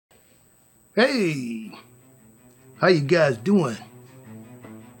Hey, how you guys doing?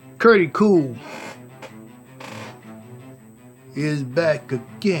 Curdy Cool is back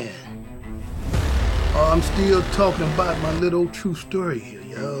again. I'm still talking about my little true story here,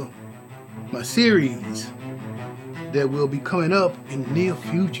 y'all. My series that will be coming up in the near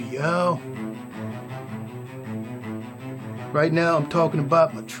future, y'all. Right now I'm talking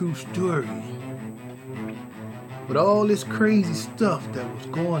about my true story. With all this crazy stuff that was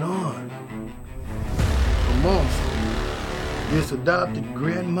going on amongst this adopted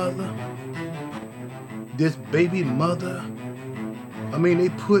grandmother, this baby mother. I mean, they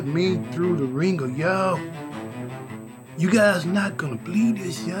put me through the ringer, y'all. You guys not gonna believe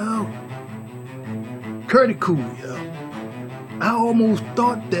this, y'all. Curdy Cool, y'all. I almost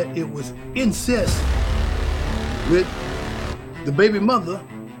thought that it was incest with the baby mother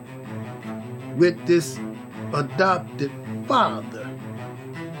with this adopted father.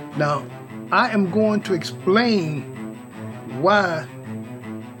 Now, I am going to explain why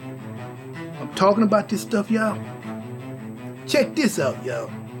I'm talking about this stuff, y'all. Check this out,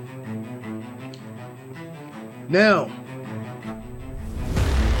 y'all. Now,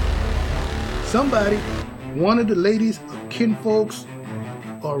 somebody, one of the ladies, kinfolks,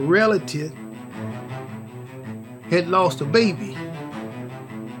 or relative had lost a baby,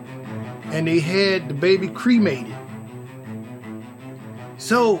 and they had the baby cremated.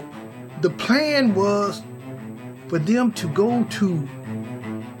 So the plan was for them to go to,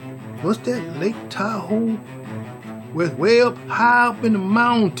 what's that, Lake Tahoe? Way up high up in the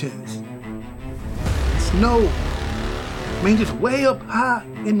mountains. Snow. I mean, just way up high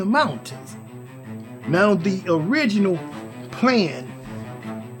in the mountains. Now, the original plan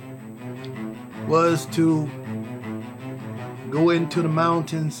was to go into the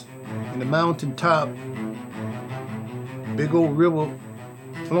mountains, in the mountaintop, big old river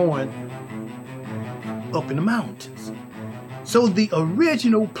flowing up in the mountains. So the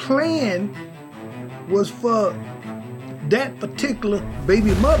original plan was for that particular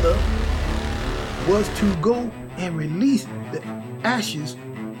baby mother was to go and release the ashes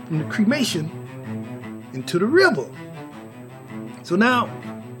from the cremation into the river. So now,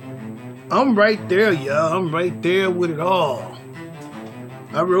 I'm right there, y'all. I'm right there with it all.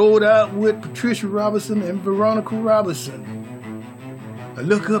 I rode out with Patricia Robinson and Veronica Robinson. I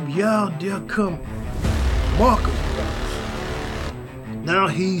look up, y'all, there come Marcus Robinson. Now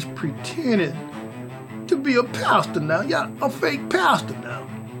he's pretending to be a pastor now. Y'all, a fake pastor now.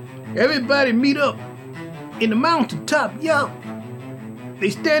 Everybody meet up in the mountaintop, y'all. They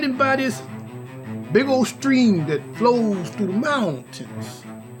standing by this big old stream that flows through the mountains.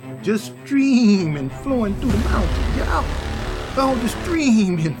 Just stream and flowing through the mountains, y'all. All the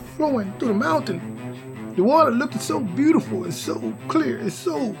stream and flowing through the mountain. The water looking so beautiful and so clear and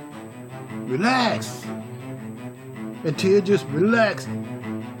so relaxed. Until it just relaxed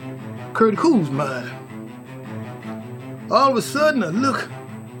Curdy Cool's mind. All of a sudden, I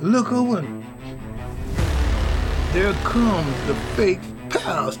look over and there comes the fake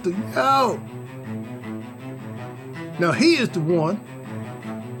pastor, y'all. Now he is the one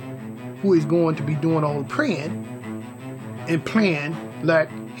who is going to be doing all the praying and playing like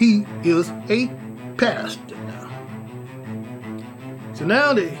he is a pastor now. So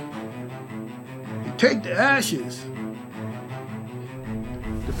now they take the ashes.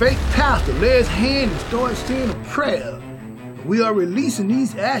 The fake pastor lays his hand and starts saying a prayer. We are releasing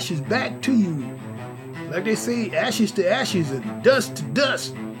these ashes back to you. Like they say, ashes to ashes and dust to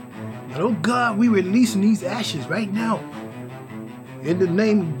dust. And oh God, we releasing these ashes right now in the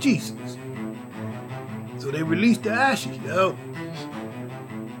name of Jesus. So they released the ashes, yo.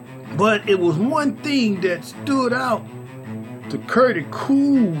 But it was one thing that stood out to Curdy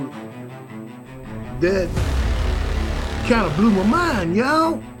Cool that kind of blew my mind,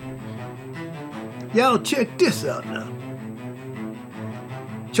 y'all. Y'all check this out now.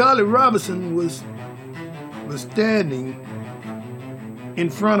 Charlie Robinson was standing in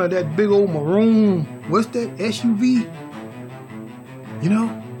front of that big old maroon, what's that, SUV? You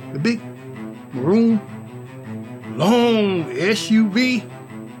know, the big maroon, long SUV.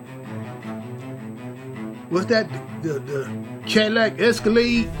 What's that, the Cadillac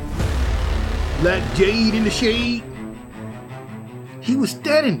Escalade, like jade in the shade? He was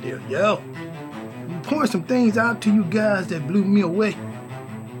standing there, yo. I'm pouring some things out to you guys that blew me away.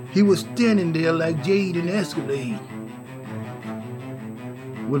 He was standing there like jade in the Escalade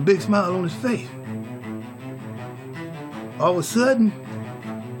with a big smile on his face. All of a sudden,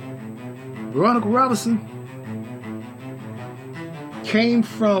 Veronica Robinson came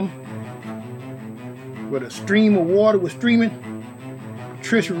from where the stream of water was streaming.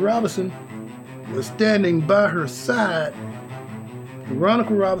 Patricia Robinson was standing by her side,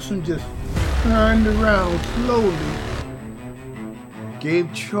 Veronica Robinson just turned around slowly,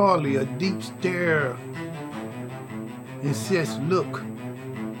 gave Charlie a deep stare, and says, "Look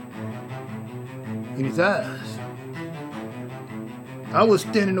in his eyes." I was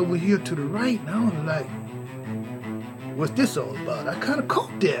standing over here to the right, and I was like, what's this all about? I kind of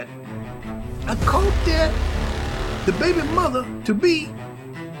caught that. The baby mother to be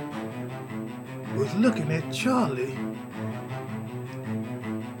was looking at Charlie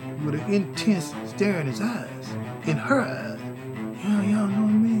with an intense stare in his eyes, in her eyes. Y'all know what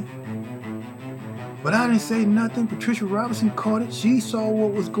I mean? But I didn't say nothing. Patricia Robinson caught it. She saw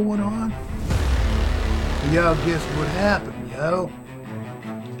what was going on. And y'all guess what happened, y'all?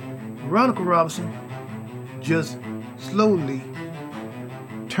 Veronica Robinson just slowly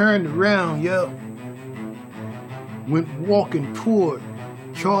turned around, y'all. Went walking toward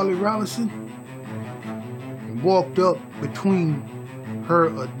Charlie Robinson and walked up between her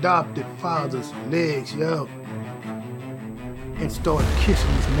adopted father's legs, y'all, and started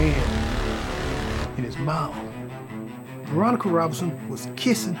kissing this man in his mouth. Veronica Robinson was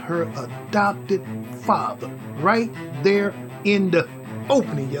kissing her adopted father right there in the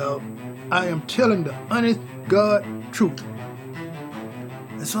opening, y'all. I am telling the honest God truth.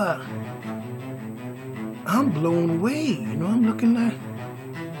 And so I'm blown away, you know. I'm looking like,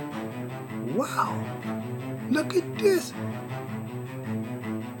 wow, look at this.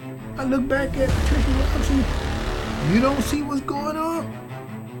 I look back at Patricia Robinson. You don't see what's going on?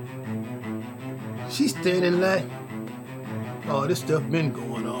 She's standing like, oh, this stuff been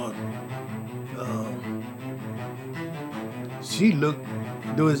going on. She looked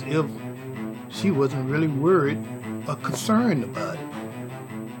though as if she wasn't really worried or concerned about it.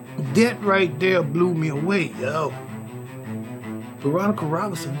 That right there blew me away, yo. Veronica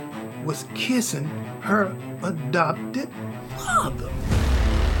Robinson was kissing her adopted father.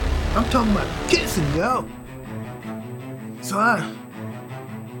 I'm talking about kissing, yo. So I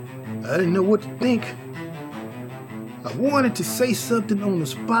didn't know what to think. I wanted to say something on the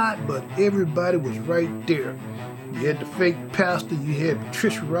spot, but everybody was right there. You had the fake pastor, you had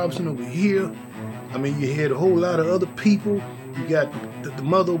Patricia Robinson over here. I mean, you had a whole lot of other people. You got the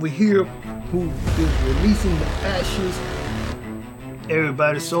mother over here who is releasing the ashes.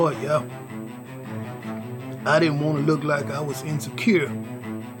 Everybody saw it, y'all. I didn't want to look like I was insecure,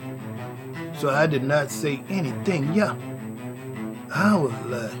 so I did not say anything, yeah. I was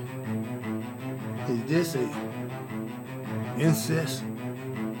like, is this a incest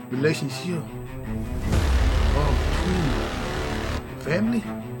relationship between family?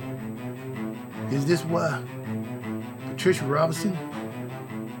 Is this why Patricia Robinson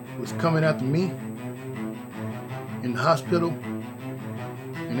was coming after me in the hospital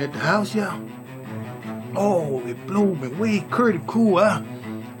and at the house, y'all? Oh, it blew me way pretty cool.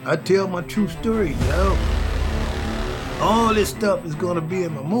 I tell my true story, y'all. All this stuff is gonna be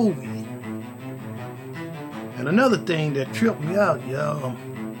in my movie. And another thing that tripped me out, y'all,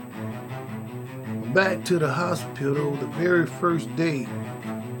 back to the hospital the very first day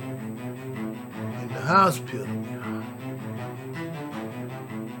in the hospital.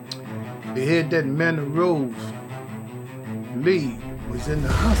 They had that Amanda Rose Lee was in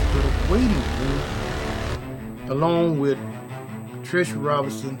the hospital waiting room along with Patricia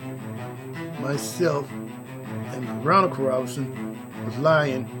Robinson, myself, and Veronica Robinson was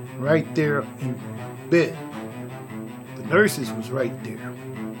lying right there in bed. The nurses was right there.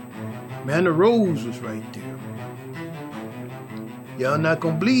 Amanda Rose was right there. Y'all not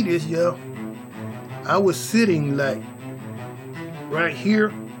gonna believe this, y'all. I was sitting like right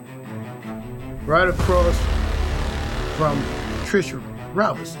here, right across from Patricia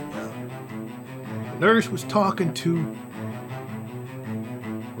Robinson, y'all. The nurse was talking to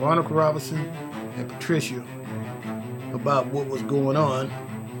Veronica Robinson and Patricia about what was going on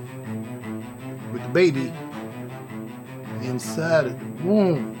with the baby inside of the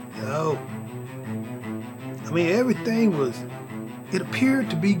womb, yo. I mean, everything it appeared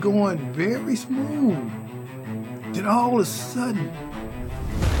to be going very smooth. Then all of a sudden,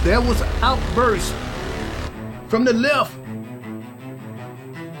 there was an outburst from the left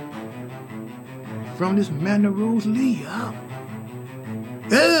from this Amanda Rose Lee, yo.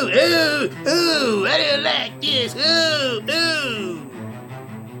 Ooh, ooh, ooh, I didn't like this, ooh, ooh.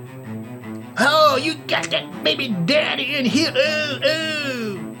 Oh, you got that baby daddy in here, ooh,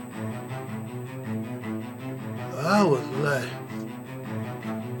 ooh. I was like,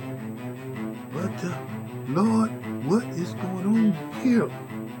 what the Lord, what is going on here?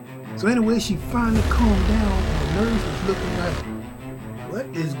 So anyway, she finally calmed down, and the nurse was looking like, what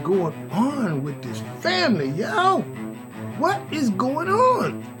is going on with this family, yo? What is going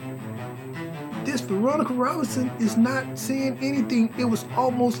on? This Veronica Robinson is not saying anything. It was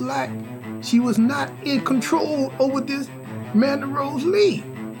almost like she was not in control over this Amanda Rose Lee.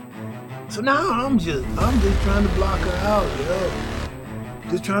 So now I'm just trying to block her out, yo.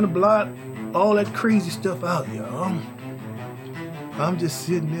 Just trying to block all that crazy stuff out, yo. I'm just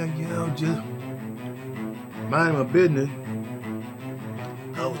sitting there, yo, just minding my business.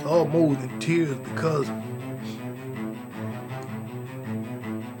 I was almost in tears because of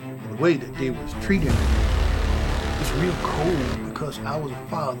the way that they was treating me. It's real cold because I was a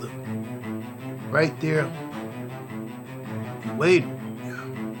father right there waiting.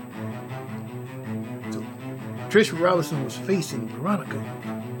 So Patricia Robinson was facing Veronica.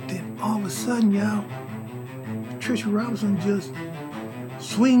 Then all of a sudden, y'all, Patricia Robinson just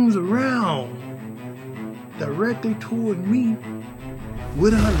swings around directly toward me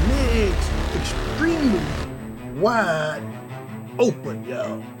with her legs extremely wide open,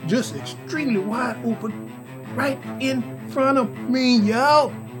 y'all. Just extremely wide open right in front of me,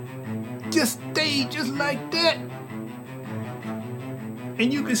 y'all. Just stayed just like that.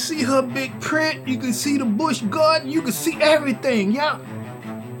 And you can see her big print, you can see the bush garden, you can see everything, y'all.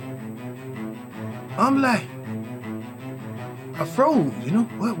 I'm like, I froze, you know?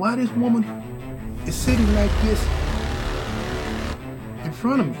 Why this woman is sitting like this in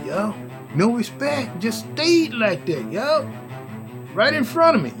front of me, y'all? No respect, just stayed like that, y'all. Right in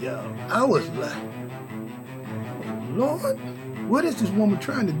front of me, y'all. I was like, oh Lord, what is this woman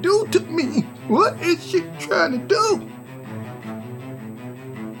trying to do to me? What is she trying to do?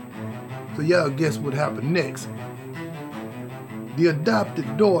 So y'all guess what happened next? The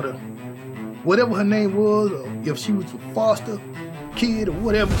adopted daughter, whatever her name was, or if she was a foster kid or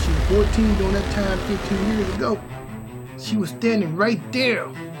whatever, she was 14 during that time 15 years ago, she was standing right there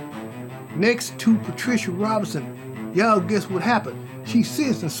next to Patricia Robinson. Y'all guess what happened? She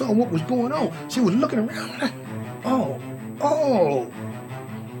sensed and saw what was going on. She was looking around like, oh,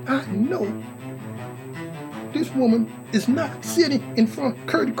 I know this woman is not sitting in front of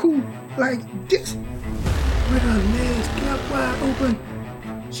Curdy Cool like this with her legs kept wide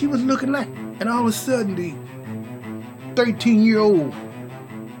open. She was looking like, and all of a sudden the 13-year-old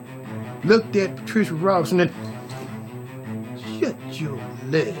looked at Patricia Robinson and shut your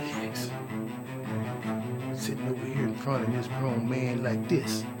legs. Sitting over here in front of this grown man like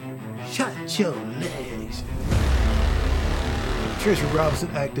this. Shut your legs. Patricia Robinson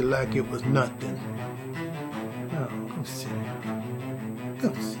acted like it was nothing. No, come sit down.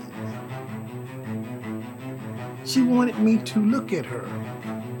 Come sit down. She wanted me to look at her.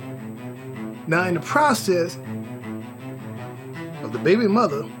 Now, in the process of the baby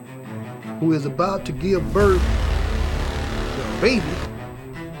mother who is about to give birth to a baby,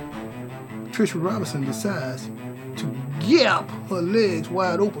 Patricia Robinson decides to gap her legs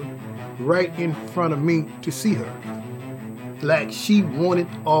wide open right in front of me to see her. Like she wanted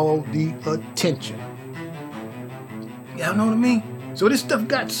all the attention. Y'all know what I mean? So this stuff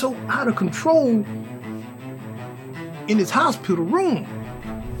got so out of control in this hospital room.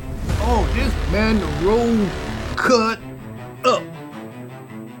 Oh, this man, the road cut up.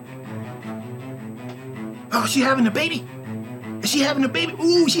 Oh, she having a baby? Is she having a baby?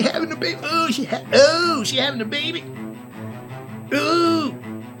 Ooh, she having a baby. She having a baby. Ooh,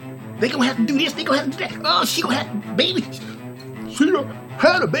 they gonna have to do this. They gonna have to do that. Oh, she gonna have a baby. She gonna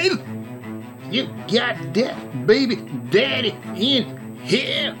have a baby. You got that baby daddy in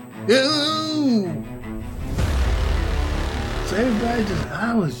here. Ooh. So everybody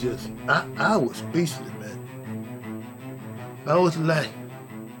I was speechless, man. I was like,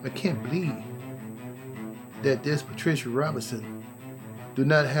 I can't believe that this Patricia Robinson do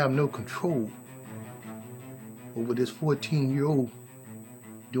not have no control over this 14-year-old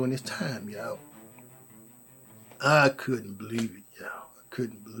during this time, y'all. I couldn't believe it, y'all. I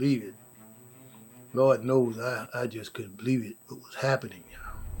couldn't believe it. Lord knows I just couldn't believe it, what was happening,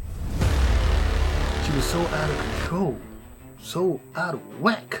 y'all. She was so out of control, so out of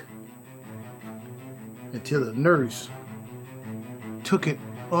whack, until the nurse took it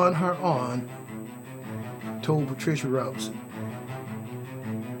on her arm, told Patricia Robinson,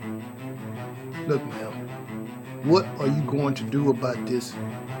 look, ma'am, what are you going to do about this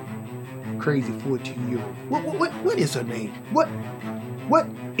crazy 14-year-old? What is her name? What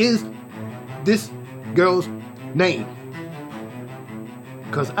is this girl's name?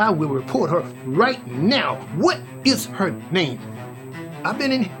 Because I will report her right now. What is her name? I've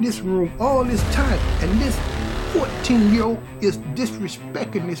been in this room all this time, and this 14-year-old is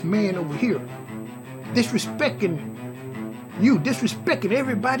disrespecting this man over here. Disrespecting You disrespecting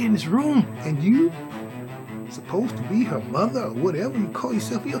everybody in this room, and you supposed to be her mother or whatever you call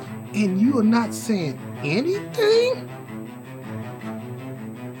yourself here, and you are not saying anything?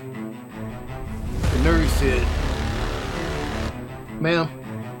 The nurse said, ma'am,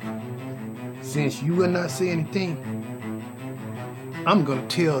 since you will not say anything, I'm gonna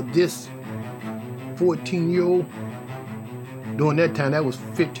tell this 14-year-old, during that time, that was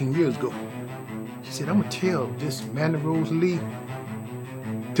 15 years ago. She said, I'm gonna tell this Amanda Rose Lee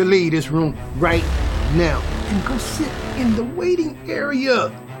to leave this room right now and go sit in the waiting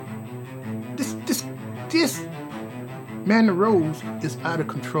area. This Amanda Rose is out of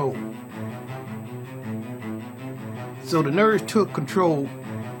control. So the nurse took control,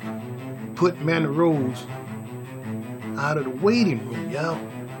 put Amanda Rose out of the waiting room, y'all.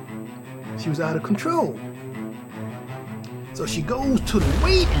 She was out of control. So she goes to the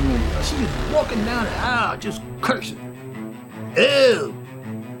waiting room. She is walking down the aisle just cursing. Oh,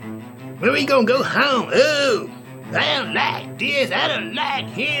 when we gonna go home? Oh, I don't like this. I don't like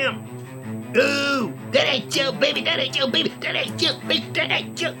him. Oh, that ain't your baby. That ain't your baby. That ain't your baby. That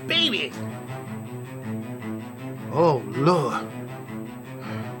ain't your baby. Oh, Lord.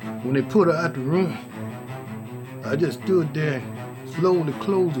 When they put her out the room, I just stood there and slowly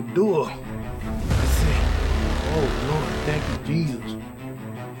closed the door. I said, oh, Lord, thank you, Jesus,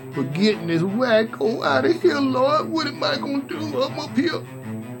 for getting this wacko out of here, Lord. What am I going to do? I'm up here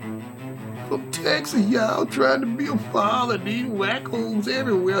from Texas, y'all, trying to be a father. These wackos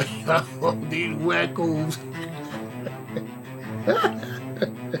everywhere, y'all. These wackos.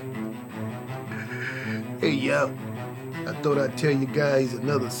 Hey, y'all, I thought I'd tell you guys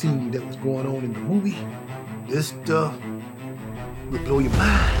another scene that was going on in the movie. This stuff will blow your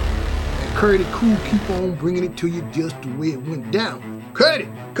mind. And Curdy Cool keep on bringing it to you just the way it went down. Curdy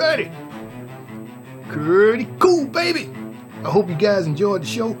Cool, baby. I hope you guys enjoyed the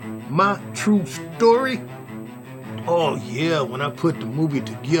show. My true story. Oh yeah, when I put the movie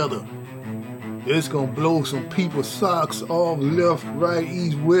together, it's gonna blow some people's socks off left, right,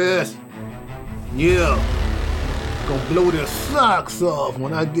 east, west. Yeah, gonna blow their socks off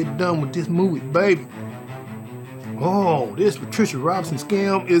when I get done with this movie, baby. Oh, this Patricia Robinson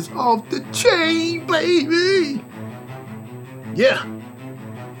scam is off the chain, baby. Yeah.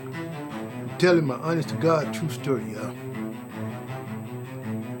 I'm telling my honest to God true story, y'all.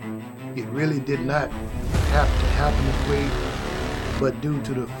 It really did not have to happen this way, but due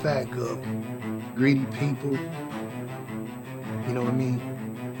to the fact of greedy people, you know what I mean,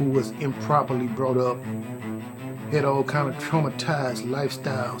 who was improperly brought up, had all kind of traumatized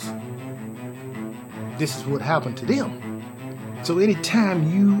lifestyles. This is what happened to them. So anytime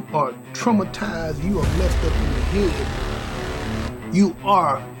you are traumatized, you are messed up in the head, you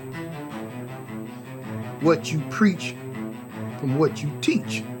are what you preach from what you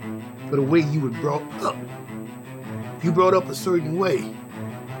teach, for the way you were brought up. You brought up a certain way,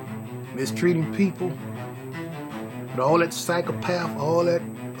 mistreating people, with all that psychopath, all the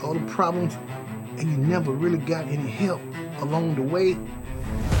problems, and you never really got any help along the way.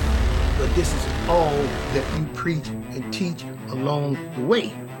 But this is all that you preach and teach along the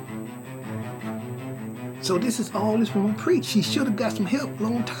way. So this is all this woman preached. She should have got some help a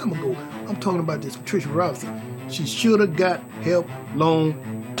long time ago. I'm talking about this Patricia Robinson. She should have got help long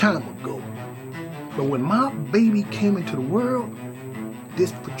time ago. But when my baby came into the world,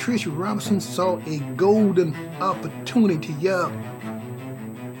 this Patricia Robinson saw a golden opportunity, y'all.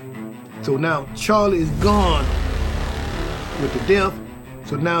 So now Charlie is gone with the death.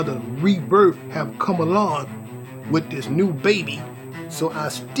 So now the rebirth have come along with this new baby. So I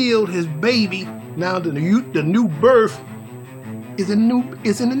steal his baby. Now the new birth is in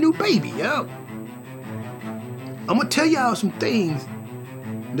a new baby, y'all. I'm gonna tell y'all some things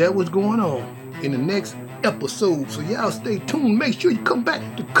that was going on in the next episode. So y'all stay tuned. Make sure you come back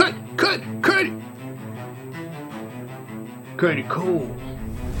to Curdy Cole.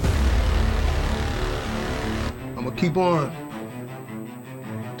 I'm gonna keep on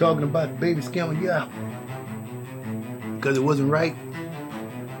talking about the baby scandal, yeah, because it wasn't right,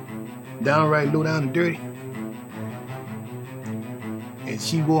 downright low down and dirty, and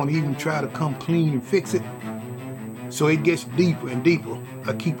she won't even try to come clean and fix it. So it gets deeper and deeper.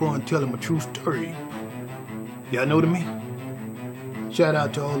 I keep on telling my true story. Y'all know what I mean? Shout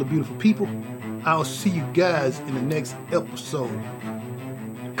out to all the beautiful people. I'll see you guys in the next episode.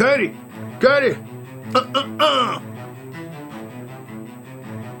 Curdy. Curdy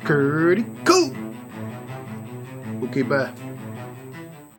Cool. Okay, bye.